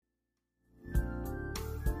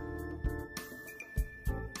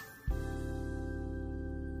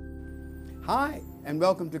Hi, and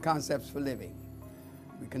welcome to Concepts for Living.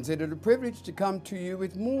 We consider it a privilege to come to you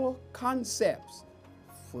with more concepts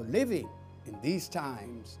for living in these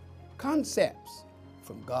times, concepts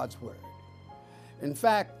from God's Word. In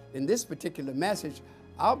fact, in this particular message,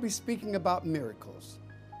 I'll be speaking about miracles,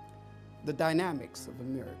 the dynamics of a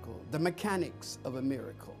miracle, the mechanics of a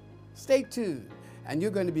miracle. Stay tuned, and you're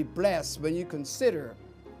going to be blessed when you consider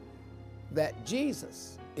that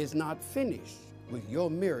Jesus is not finished with your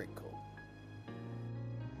miracle.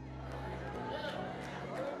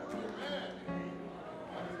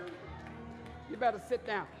 You better sit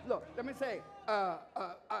down. Look, let me say,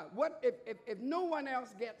 what if no one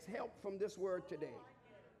else gets help from this word today?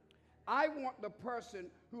 I want the person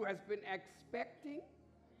who has been expecting,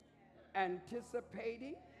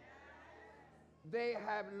 anticipating, they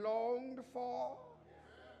have longed for,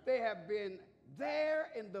 they have been there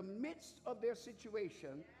in the midst of their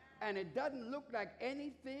situation, and it doesn't look like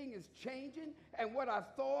anything is changing, and what I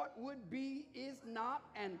thought would be is not,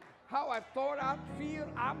 and how I thought I'd feel,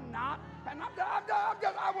 I'm not, and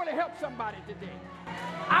I want to help somebody today.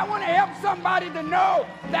 I want to help somebody to know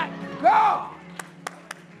that God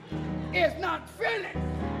is not finished.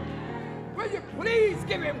 Will you please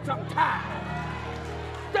give him some time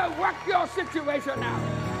to work your situation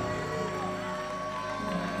out?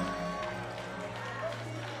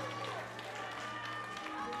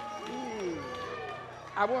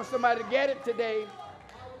 I want somebody to get it today.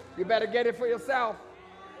 You better get it for yourself.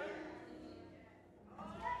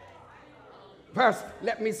 First,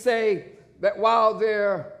 let me say that while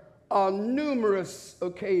there are numerous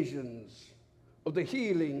occasions of the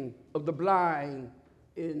healing of the blind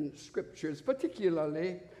in scriptures,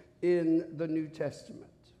 particularly in the New Testament,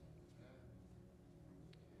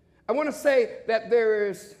 I want to say that there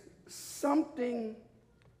is something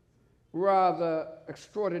rather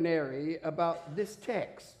extraordinary about this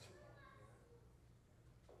text.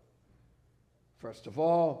 First of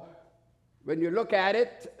all, when you look at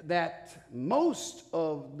it, that most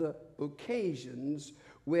of the occasions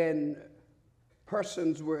when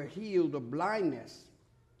persons were healed of blindness,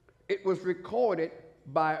 it was recorded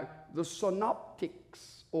by the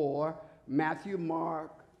synoptics, or Matthew,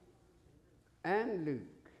 Mark, and Luke.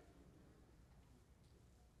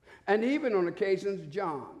 And even on occasions,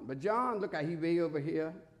 John. But John, look how he way over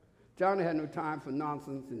here. John had no time for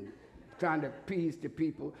nonsense and trying to appease the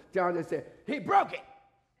people. John just said, he broke it.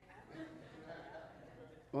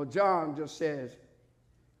 Well, John just says,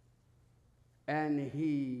 and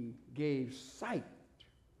he gave sight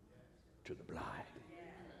to the blind.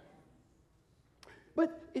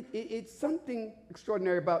 But it's something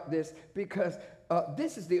extraordinary about this, because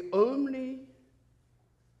this is the only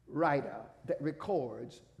writer that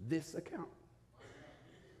records this account.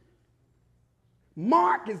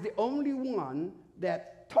 Mark is the only one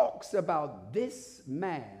that talks about this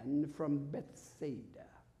man from Bethsaida.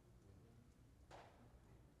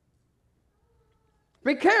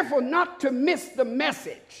 Be careful not to miss the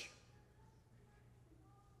message.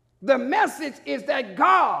 The message is that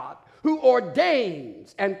God, who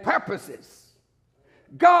ordains and purposes,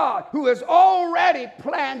 God, who has already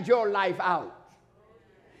planned your life out,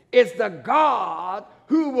 is the God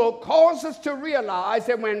who will cause us to realize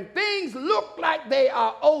that when things look like they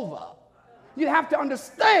are over, you have to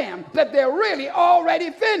understand that they're really already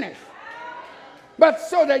finished. But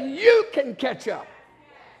so that you can catch up,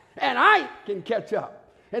 and I can catch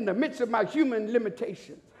up in the midst of my human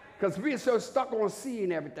limitations, because we're so stuck on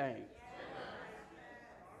seeing everything.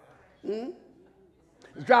 I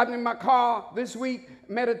was driving in my car this week,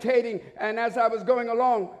 meditating, and as I was going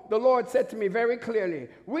along, the Lord said to me very clearly,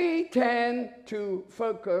 we tend to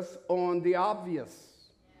focus on the obvious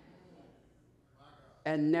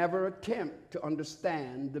and never attempt to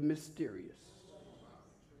understand the mysterious.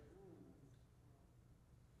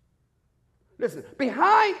 Listen,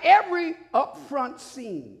 behind every upfront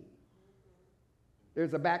scene,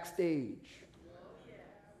 there's a backstage.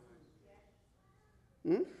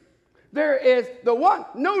 There is the one,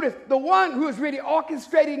 notice, the one who is really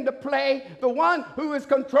orchestrating the play, the one who is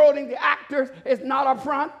controlling the actors is not up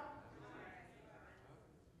front.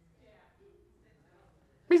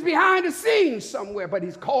 He's behind the scenes somewhere, but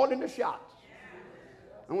he's calling the shots.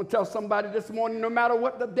 I want to tell somebody this morning, no matter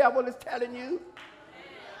what the devil is telling you,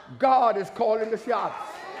 God is calling the shots.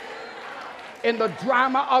 In the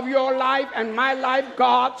drama of your life and my life,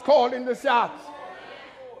 God's calling the shots.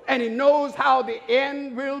 And he knows how the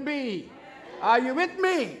end will be. Are you with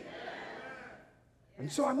me?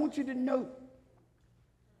 And so I want you to note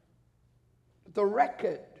the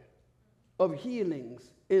record of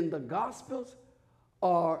healings in the Gospels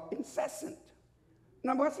are incessant.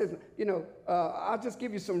 Now, what's this? I'll just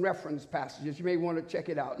give you some reference passages. You may want to check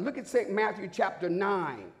it out. Look at St. Matthew chapter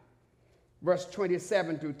 9, verse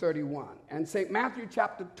 27 through 31, and St. Matthew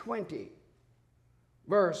chapter 20,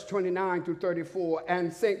 verse 29 through 34,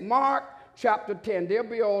 and St. Mark chapter 10. They'll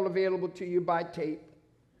be all available to you by tape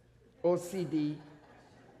or CD.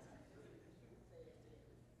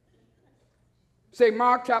 St.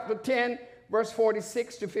 Mark chapter 10, verse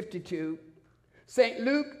 46 to 52. St.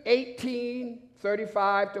 Luke 18,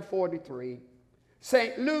 35 to 43.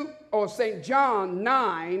 St. John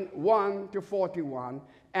 9, 1 to 41.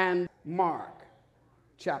 And Mark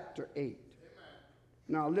chapter 8. Amen.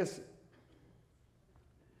 Now listen.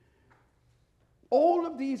 All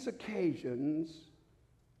of these occasions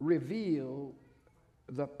reveal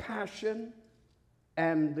the passion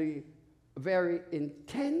and the very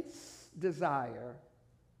intense desire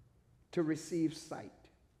to receive sight.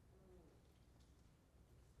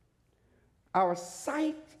 Our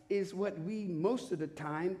sight is what we most of the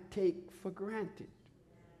time take for granted.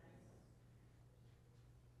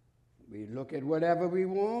 We look at whatever we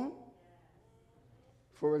want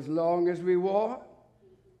for as long as we want.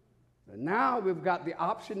 And now we've got the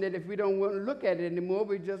option that if we don't want to look at it anymore,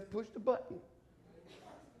 we just push the button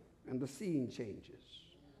and the scene changes.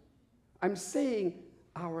 I'm saying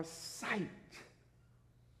our sight.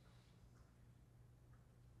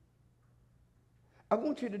 I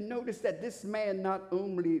want you to notice that this man not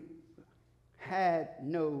only had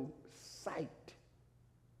no sight,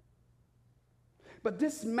 but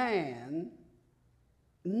this man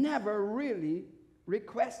never really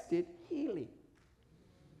requested healing.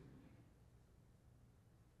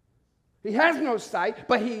 He has no sight,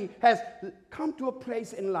 but he has come to a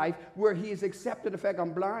place in life where he has accepted the fact,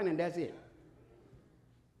 I'm blind and that's it.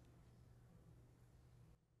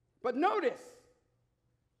 But notice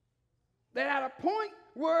that at a point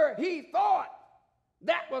where he thought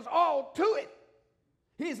that was all to it,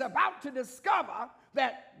 he's about to discover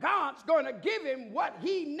that God's going to give him what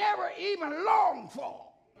he never even longed for.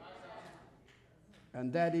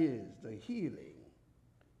 And that is the healing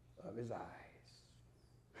of his eyes.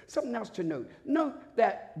 Something else to note. Note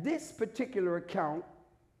that this particular account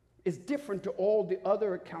is different to all the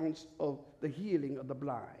other accounts of the healing of the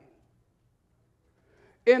blind.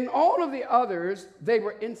 In all of the others, they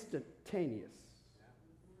were instantaneous.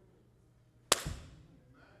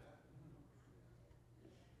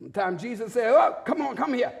 One time Jesus said, oh, come on,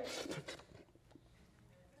 come here.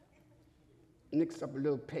 Mixed up a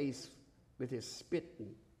little paste with his spit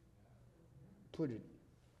and put it.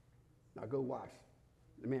 Now go wash.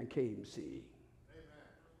 The man came seeing.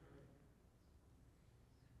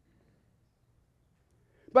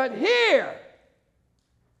 But here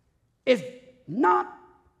is not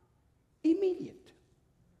immediate.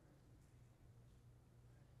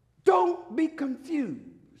 Don't be confused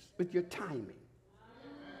with your timing.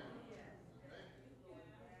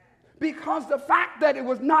 Because the fact that it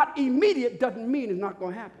was not immediate doesn't mean it's not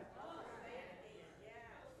going to happen.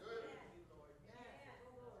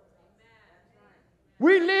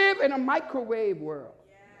 We live in a microwave world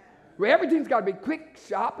where everything's got to be quick,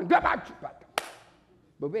 sharp, and blah, blah, blah.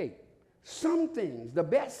 But wait, some things, the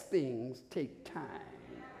best things, take time.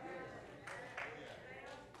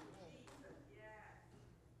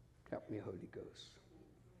 Help me, Holy Ghost.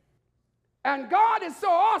 And God is so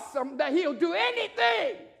awesome that he'll do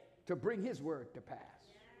anything to bring his word to pass.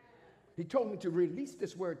 He told me to release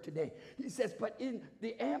this word today. He says, but in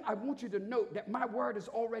the end, I want you to note that my word is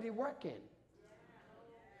already working.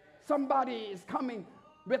 Somebody is coming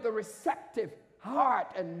with a receptive heart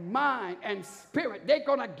and mind and spirit. They're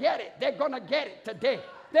going to get it. They're going to get it today.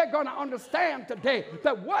 They're going to understand today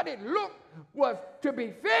that what it looked was to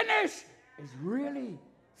be finished is really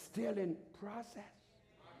still in process.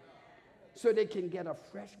 So they can get a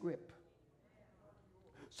fresh grip.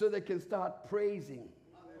 So they can start praising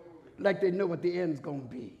like they know what the end's going to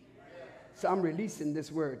be. So I'm releasing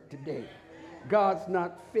this word today. God's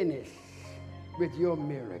not finished with your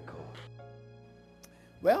miracle.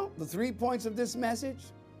 Well, the 3 points of this message: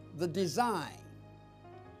 the design,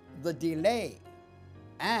 the delay,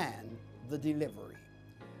 and the delivery.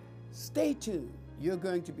 Stay tuned. You're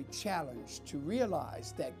going to be challenged to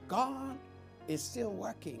realize that God is still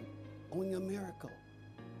working on your miracle,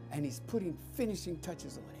 and he's putting finishing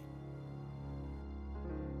touches on it.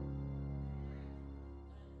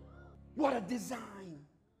 What a design!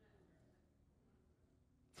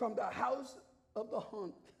 From the house of the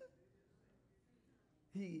hunt,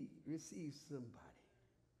 he received somebody.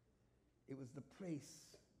 It was the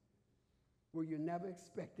place where you never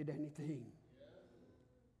expected anything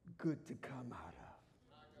good to come out of.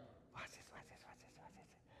 Watch this, watch this, watch this, watch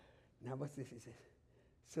this. Now what's this? He says,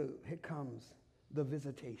 So here comes the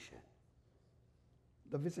visitation.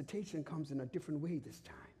 The visitation comes in a different way this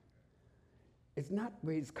time. It's not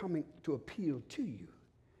where he's coming to appeal to you.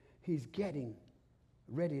 He's getting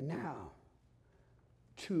ready now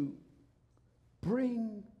to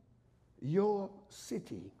bring your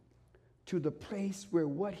city to the place where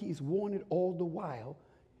what he's wanted all the while,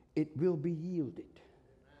 it will be yielded.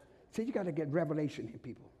 See, you got to get revelation here,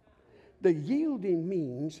 people. The yielding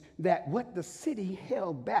means that what the city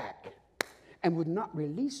held back and would not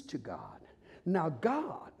release to God, now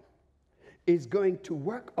God is going to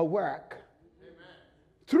work a work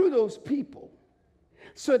through those people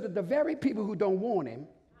so that the very people who don't want him,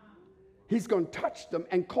 he's going to touch them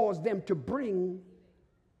and cause them to bring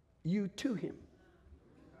you to him.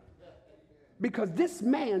 Because this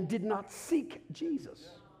man did not seek Jesus.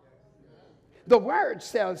 The word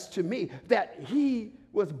says to me that he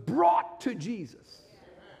was brought to Jesus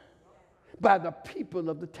by the people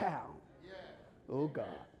of the town. Oh God.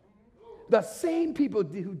 The same people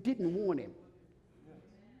who didn't want him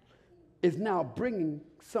is now bringing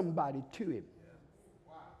somebody to him.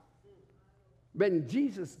 When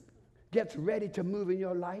Jesus gets ready to move in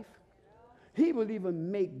your life, he will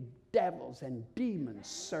even make devils and demons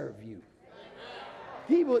serve you.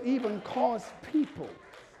 He will even cause people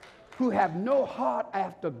who have no heart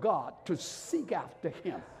after God to seek after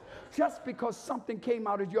him. Just because something came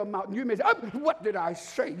out of your mouth, and you may say, oh, what did I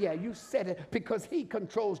say? Yeah, you said it, because he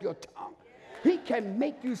controls your tongue. He can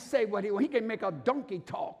make you say what he wants. He can make a donkey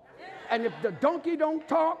talk. And if the donkey don't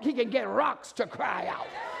talk, he can get rocks to cry out.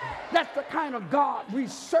 That's the kind of God we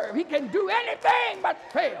serve. He can do anything but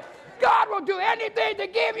fail. God will do anything to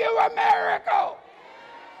give you a miracle.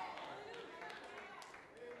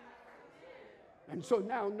 And so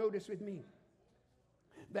now notice with me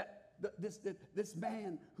that this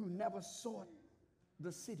man who never sought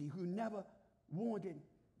the city, who never wanted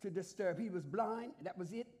to disturb, he was blind, that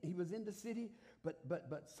was it. He was in the city, but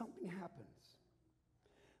something happens.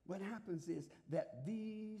 What happens is that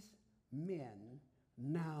these men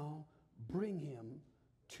now bring him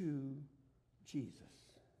to Jesus.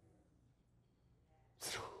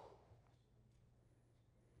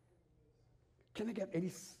 Can I get at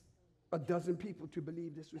least a dozen people to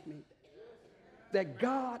believe this with me? That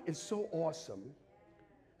God is so awesome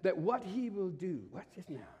that what he will do, watch this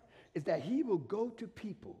now, is that he will go to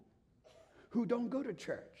people who don't go to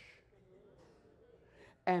church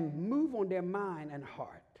and move on their mind and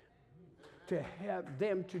heart to have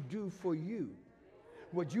them to do for you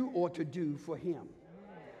what you ought to do for him.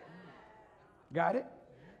 Got it?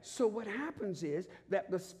 So what happens is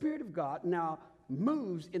that the Spirit of God now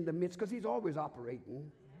moves in the midst, because he's always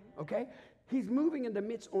operating, okay? He's moving in the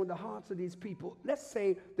midst on the hearts of these people. Let's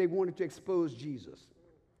say they wanted to expose Jesus.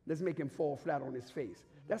 Let's make him fall flat on his face.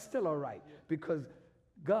 That's still all right, because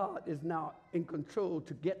God is now in control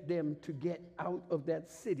to get them to get out of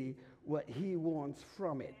that city what he wants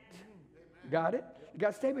from it. Got it? You got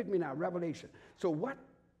to stay with me now, Revelation. So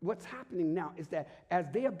what's happening now is that as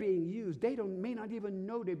they are being used, they may not even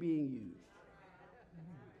know they're being used.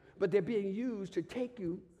 But they're being used to take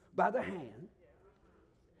you by the hand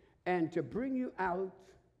and to bring you out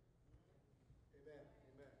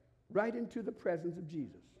right into the presence of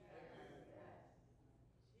Jesus.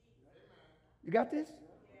 You got this?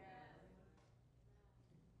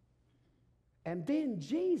 And then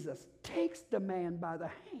Jesus takes the man by the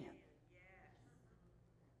hand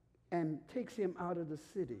and takes him out of the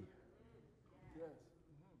city.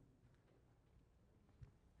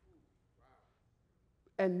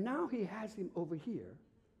 And now he has him over here,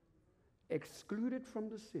 excluded from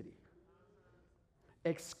the city,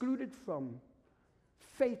 excluded from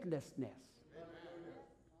faithlessness,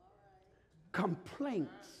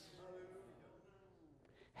 complaints,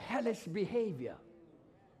 hellish behavior,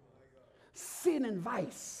 sin and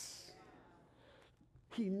vice.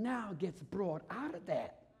 He now gets brought out of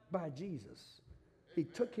that by Jesus. He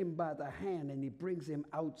took him by the hand and he brings him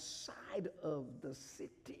outside of the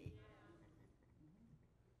city.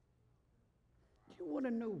 You want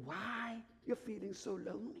to know why you're feeling so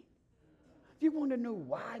lonely? You want to know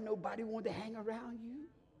why nobody wants to hang around you?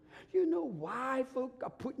 You know why folk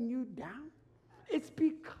are putting you down? It's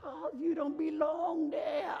because you don't belong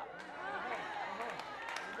there.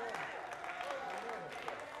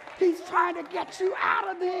 He's trying to get you out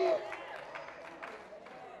of there,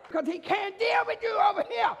 because he can't deal with you over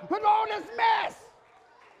here with all this mess,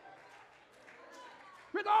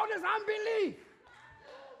 with all this unbelief,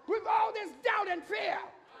 with all this doubt and fear.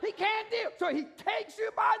 He can't deal. So he takes you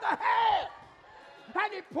by the hand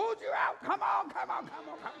and he pulls you out. Come on, come on, come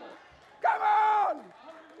on, come on. Come on.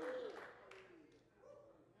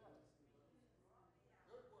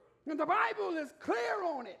 And the Bible is clear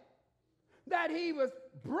on it that he was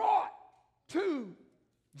brought to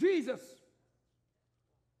Jesus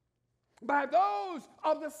by those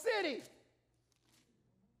of the city.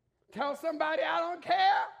 Tell somebody, I don't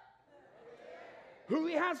care who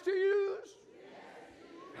he has to use,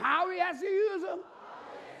 how he has to use them,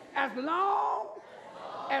 as long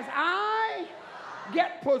as I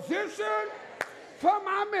get position for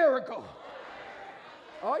my miracle.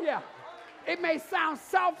 Oh, yeah. It may sound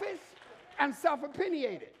selfish and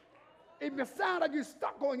self-opinionated. It may sound like you're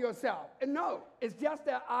stuck on yourself. And no, it's just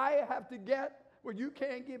that I have to get what you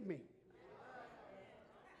can't give me.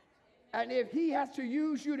 And if he has to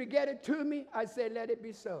use you to get it to me, I say, let it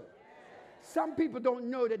be so. Some people don't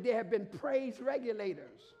know that they have been praise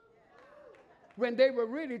regulators when they were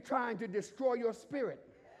really trying to destroy your spirit.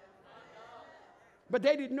 But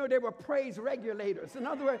they didn't know they were praise regulators. In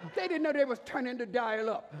other words, they didn't know they was turning the dial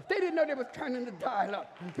up. They didn't know they was turning the dial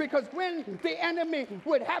up. Because when the enemy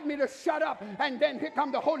would have me to shut up, and then here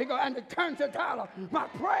come the Holy Ghost and it turns the dial up, my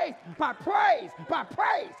praise,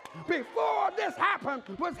 before this happened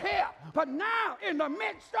was here. But now, in the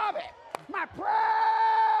midst of it, my praise.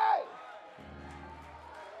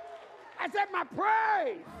 I said my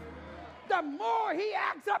praise. The more he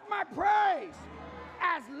acts up my praise,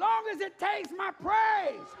 as long as it takes my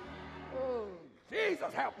praise. Oh,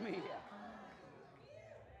 Jesus, help me here.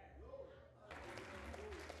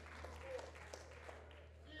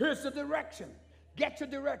 Here's the direction. Get your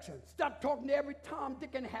direction. Stop talking to every Tom,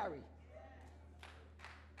 Dick, and Harry.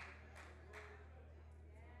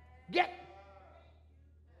 Get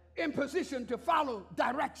in position to follow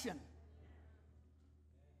direction.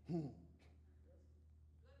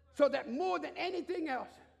 So that more than anything else,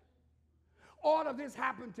 all of this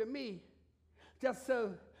happened to me just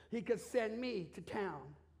so he could send me to town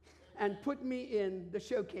and put me in the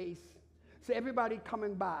showcase so everybody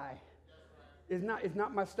coming by is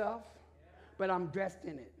not my stuff, but I'm dressed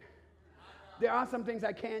in it. There are some things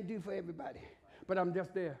I can't do for everybody, but I'm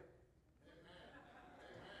just there.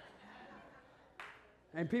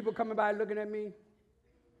 And people coming by looking at me,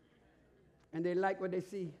 and they like what they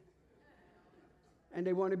see, and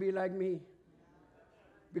they want to be like me,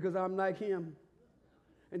 because I'm like him.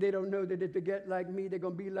 And they don't know that if they get like me, they're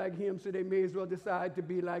going to be like him, so they may as well decide to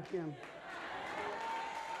be like him.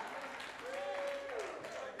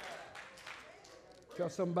 Tell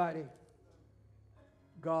somebody,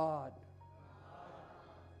 God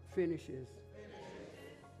finishes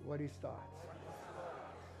what he starts.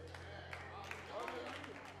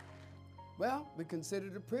 Well, we consider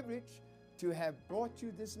it a privilege to have brought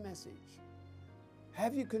you this message.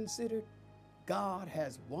 Have you considered God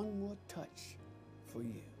has one more touch for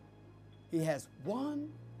you? He has one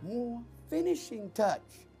more finishing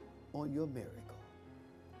touch on your miracle.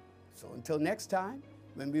 So until next time,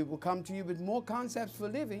 when we will come to you with more concepts for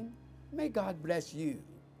living, may God bless you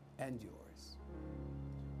and yours.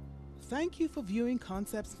 Thank you for viewing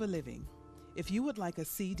Concepts for Living. If you would like a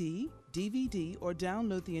CD, DVD, or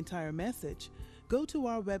download the entire message, go to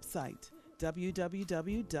our website,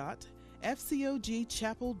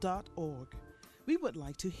 www.fcogchapel.org. We would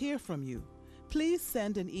like to hear from you. Please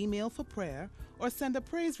send an email for prayer or send a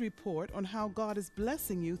praise report on how God is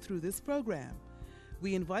blessing you through this program.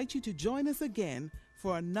 We invite you to join us again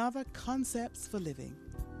for another Concepts for Living.